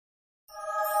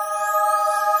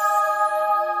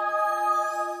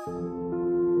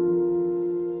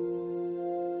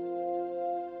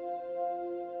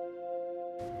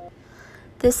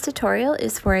This tutorial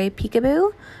is for a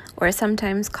peekaboo, or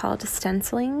sometimes called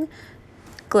stenciling,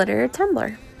 glitter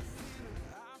tumbler.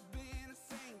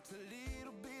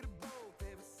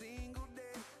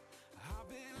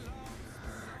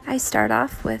 I start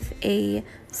off with a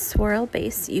swirl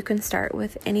base. You can start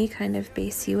with any kind of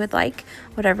base you would like,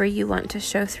 whatever you want to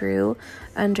show through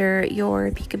under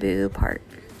your peekaboo part.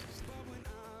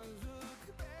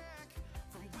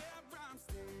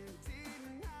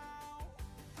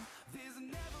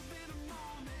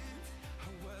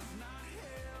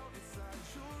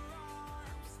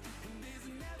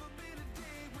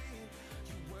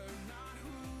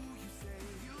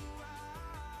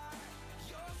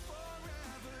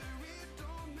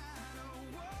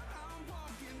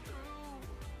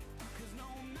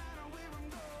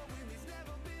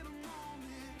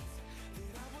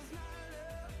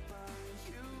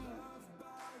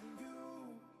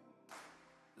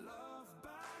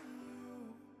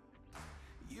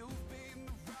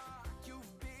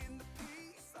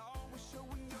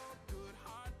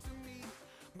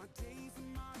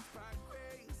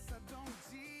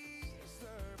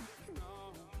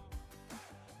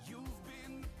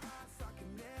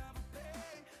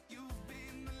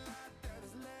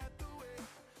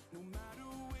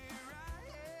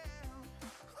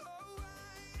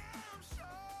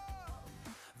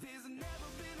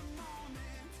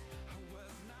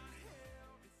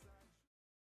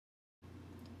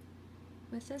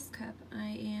 With this cup,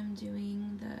 I am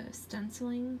doing the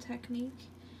stenciling technique,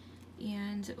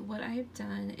 and what I've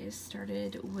done is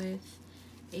started with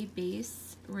a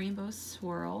base rainbow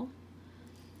swirl,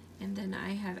 and then I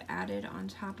have added on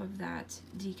top of that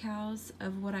decals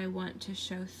of what I want to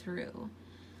show through.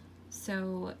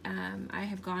 So I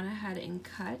have gone ahead and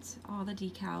cut all the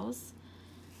decals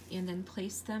and then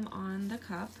placed them on the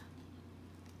cup.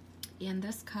 And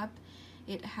this cup,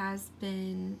 it has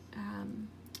been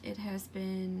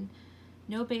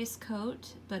no base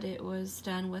coat, but it was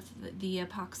done with the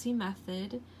epoxy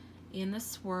method in the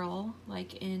swirl,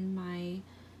 like in my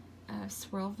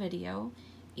swirl video.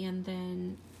 And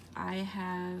then I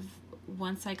have,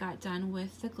 once I got done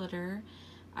with the glitter,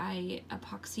 I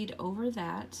epoxied over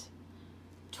that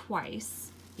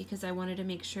twice because I wanted to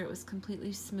make sure it was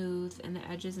completely smooth and the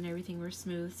edges and everything were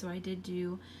smooth. So I did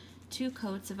do 2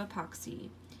 coats of epoxy,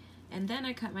 and then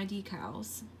I cut my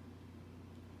decals.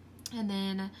 And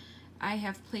then I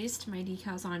have placed my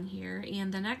decals on here,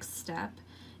 and the next step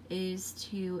is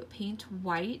to paint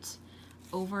white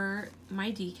over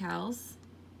my decals.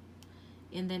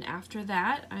 And then after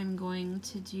that, I'm going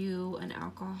to do an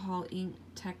alcohol ink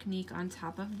technique on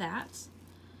top of that.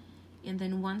 And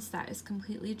then once that is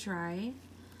completely dry,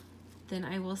 then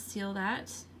I will seal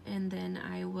that, and then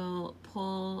I will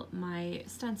pull my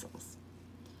stencils.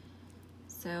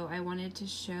 So I wanted to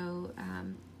show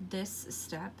this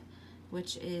step,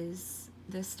 which is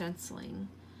the stenciling,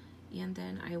 and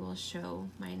then I will show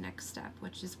my next step,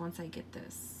 which is once I get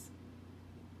this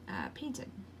painted.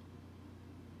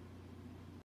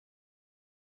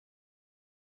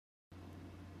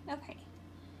 Okay,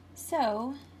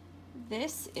 so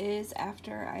this is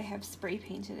after I have spray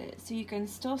painted it, so you can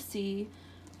still see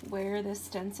where the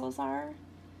stencils are,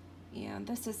 and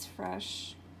this is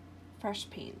fresh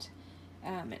paint.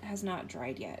 It has not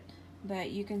dried yet,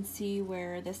 but you can see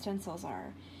where the stencils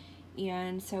are.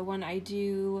 And so when I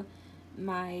do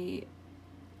my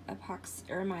epoxy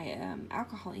or my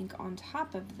alcohol ink on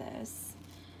top of this,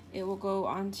 it will go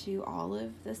onto all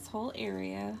of this whole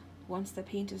area once the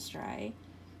paint is dry,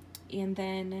 and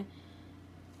then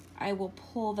I will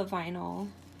pull the vinyl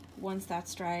once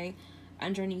that's dry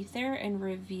underneath there and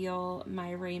reveal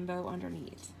my rainbow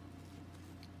underneath.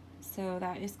 So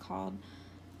that is called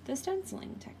the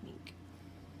stenciling technique.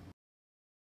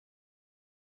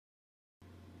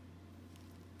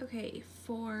 Okay,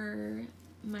 for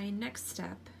my next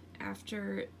step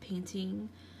after painting,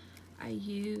 I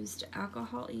used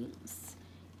alcohol inks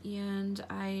and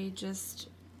I just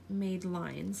made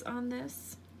lines on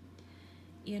this.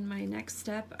 In my next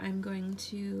step, I'm going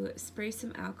to spray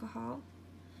some alcohol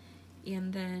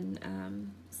and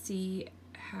then see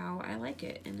how I like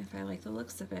it and if I like the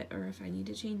looks of it or if I need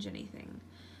to change anything.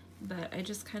 But I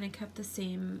just kind of kept the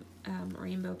same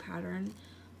rainbow pattern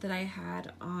that I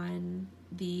had on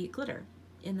the glitter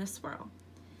in the swirl.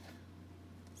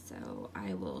 So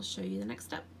I will show you the next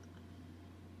step.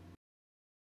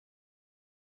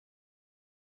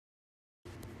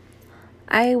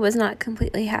 I was not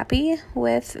completely happy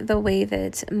with the way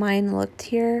that mine looked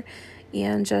here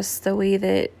and just the way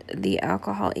that the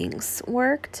alcohol inks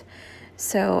worked.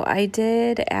 So I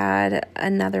did add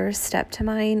another step to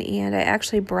mine, and I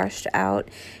actually brushed out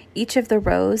each of the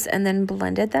rows and then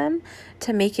blended them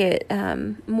to make it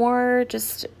more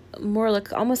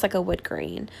look almost like a wood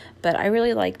grain. But I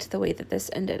really liked the way that this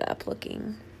ended up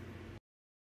looking.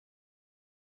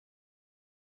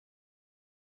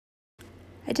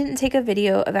 I didn't take a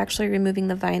video of actually removing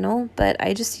the vinyl, but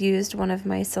I just used one of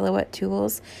my silhouette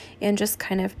tools and just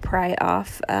kind of pry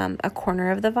off a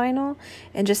corner of the vinyl,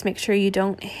 and just make sure you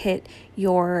don't hit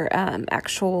your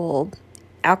actual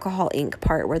alcohol ink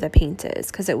part where the paint is,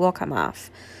 because it will come off.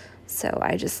 So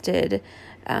I just did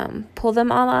pull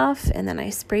them all off, and then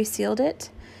I spray sealed it.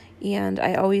 And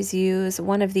I always use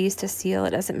one of these to seal.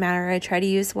 It doesn't matter. I try to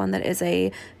use one that is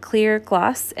a clear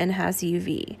gloss and has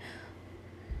UV.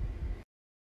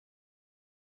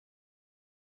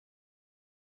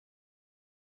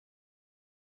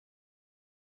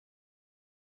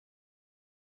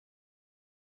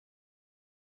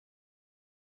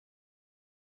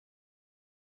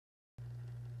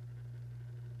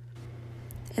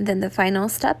 And then the final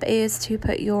step is to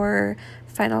put your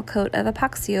final coat of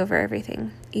epoxy over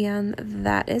everything. And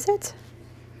that is it.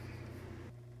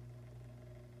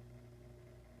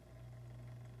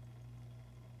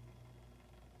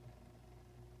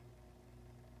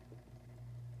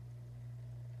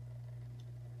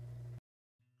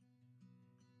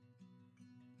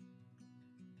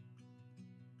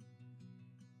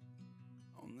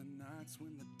 On the nights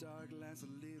when the dark lasts a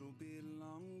little bit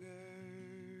longer,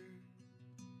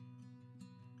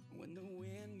 when the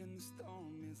wind and the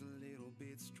storm is a little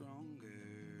bit stronger,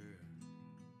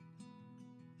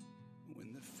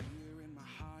 when the fear in my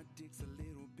heart digs a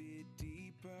little bit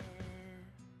deeper,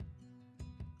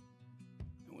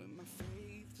 and when my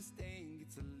faith to stand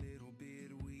gets a little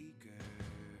bit weaker,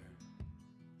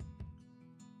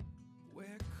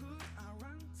 where could I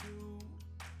run to?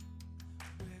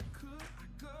 Where could I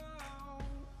go?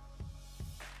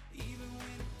 Even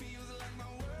when it feels like my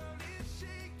world is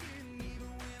shaking, even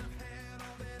when I've had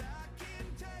all that I can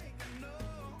take, I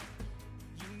know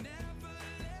you never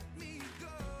let me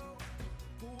go.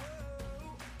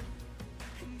 Whoa.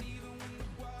 And even when the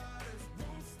waters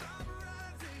won't stop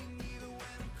rising, even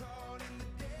when I'm caught in the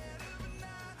dead of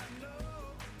night, I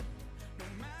know no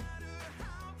matter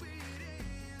how it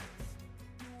ends,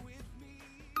 you're with me.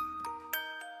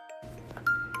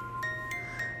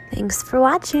 Thanks for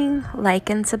watching. Like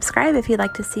and subscribe if you'd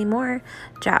like to see more.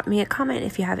 Drop me a comment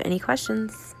if you have any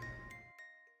questions.